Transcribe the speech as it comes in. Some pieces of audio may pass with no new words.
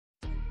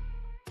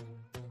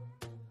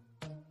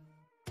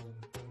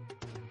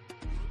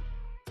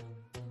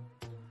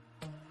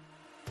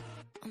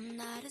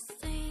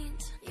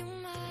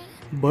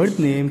Birth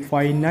name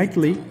Faye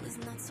Knightley.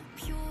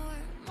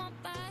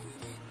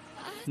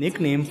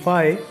 Nickname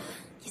Faye.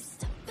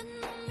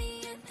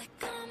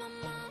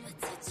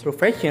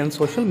 Profession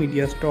social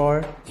media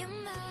star.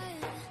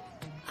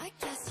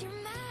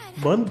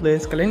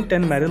 Birthplace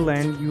Clinton,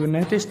 Maryland,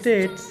 United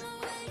States.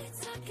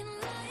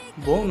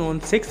 Born on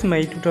 6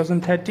 May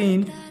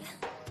 2013.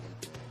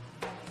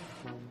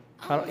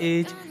 Her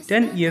age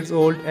 10 years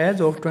old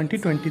as of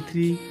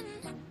 2023.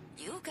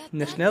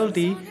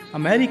 Nationality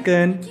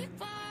American.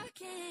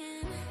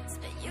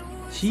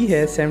 She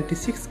has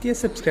 76k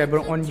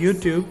subscribers on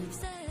YouTube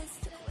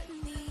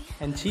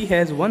and she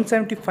has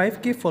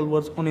 175k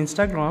followers on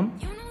Instagram.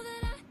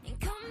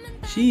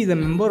 She is a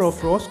member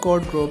of Ross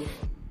Code Group.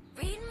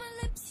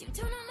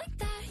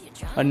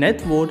 Her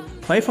net worth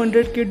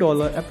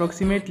 $500k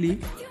approximately.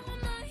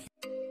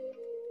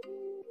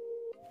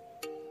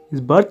 His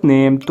birth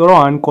name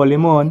Turran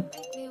Coleman.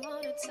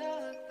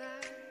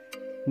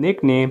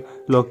 Nickname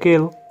Luh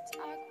Kel.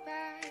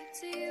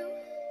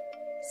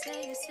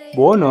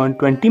 Born on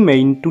 20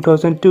 May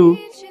 2002.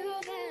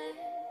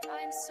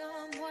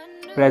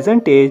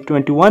 Present age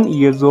 21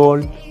 years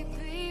old.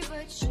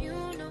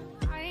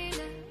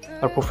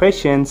 Her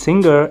profession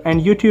singer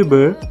and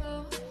YouTuber.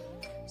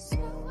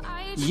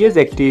 Years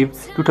active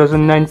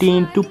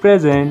 2019 to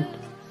present.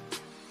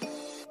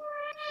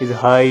 His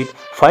height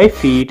 5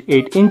 feet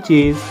 8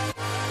 inches.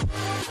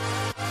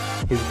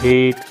 His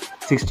weight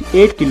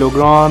 68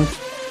 kilograms.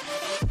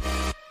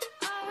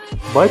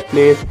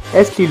 Birthplace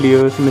St.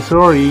 Louis,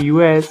 Missouri,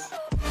 US.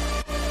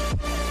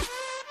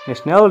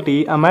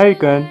 Nationality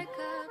American.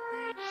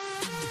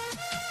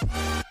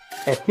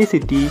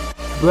 Ethnicity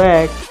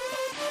Black.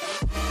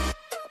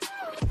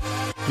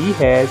 He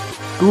has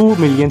 2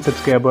 million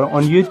subscribers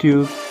on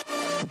YouTube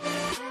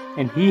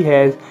and he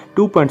has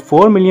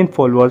 2.4 million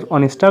followers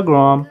on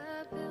Instagram.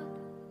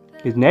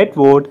 His net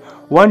worth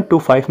 $1 to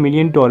 $5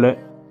 million. Don't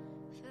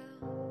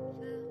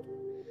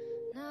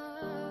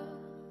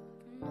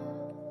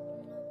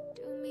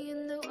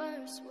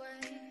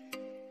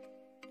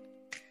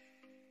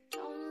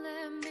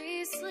let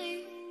me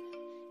sleep.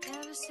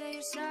 Never say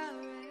you're sorry.